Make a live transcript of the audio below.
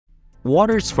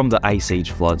Waters from the Ice Age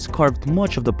floods carved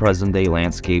much of the present-day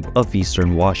landscape of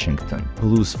eastern Washington.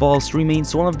 Palouse Falls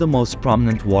remains one of the most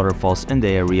prominent waterfalls in the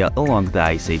area along the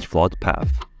Ice Age flood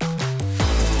path.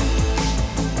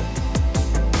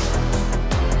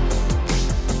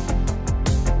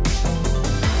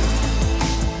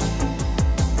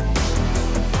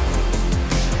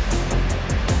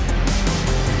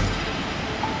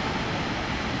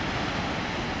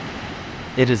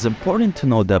 It is important to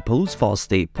note that Palouse Falls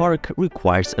State Park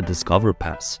requires a Discover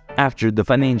Pass. After the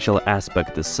financial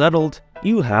aspect is settled,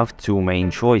 you have two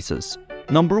main choices.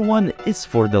 Number one is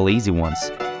for the lazy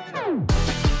ones.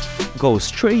 Go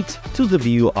straight to the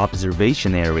view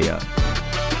observation area.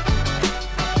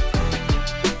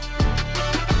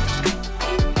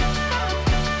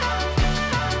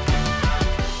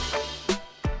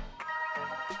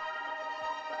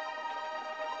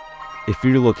 If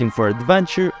you're looking for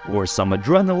adventure or some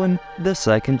adrenaline, the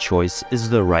second choice is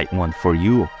the right one for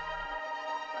you.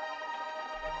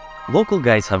 Local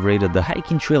guides have rated the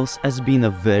hiking trails as being a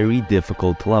very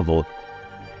difficult level,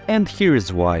 and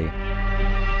here's why.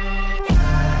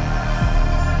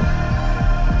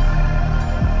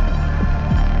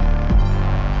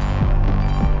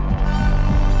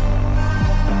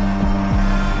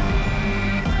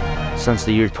 Since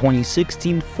the year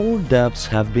 2016, 4 deaths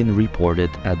have been reported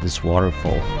at this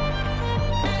waterfall.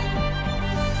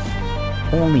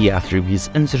 Only after these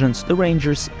incidents, the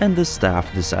rangers and the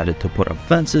staff decided to put up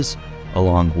fences,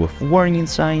 along with warning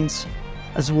signs,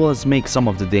 as well as make some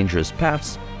of the dangerous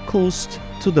paths closed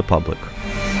to the public.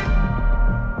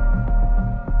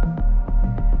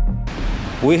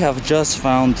 We have just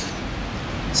found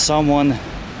someone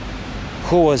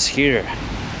who was here,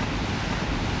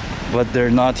 but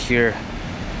they're not here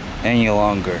any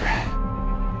longer.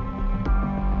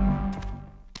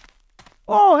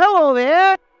 Oh, hello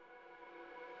there!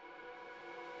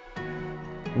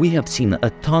 We have seen a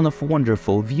ton of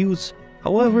wonderful views,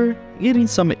 however, getting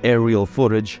some aerial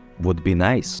footage would be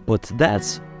nice. But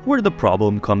that's where the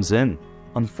problem comes in.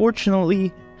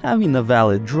 Unfortunately, having a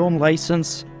valid drone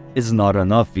license is not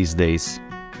enough these days.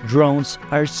 Drones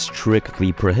are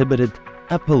strictly prohibited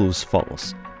at Palouse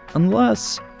Falls,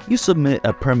 unless you submit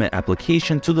a permit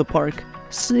application to the park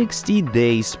 60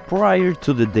 days prior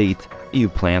to the date you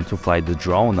plan to fly the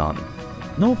drone on.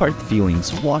 No hard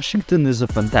feelings, Washington is a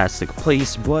fantastic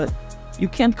place, but you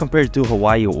can't compare it to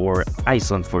Hawaii or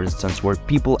Iceland, for instance, where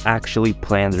people actually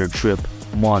plan their trip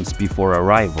months before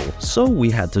arrival. So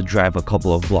we had to drive a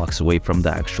couple of blocks away from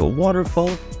the actual waterfall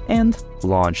and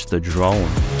launch the drone.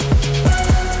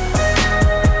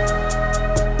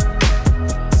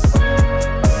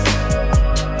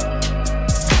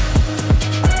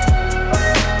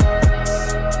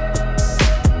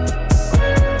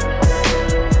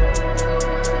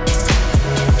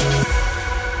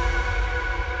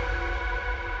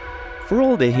 For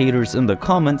all the haters in the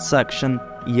comment section,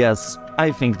 yes,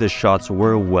 I think the shots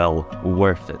were well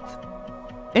worth it.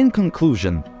 In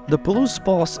conclusion, the Palouse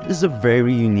Falls is a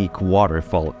very unique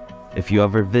waterfall. If you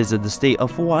ever visit the state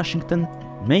of Washington,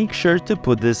 make sure to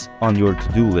put this on your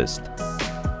to-do list.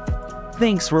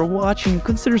 Thanks for watching,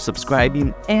 consider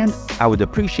subscribing, and I would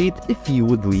appreciate if you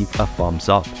would leave a thumbs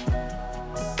up.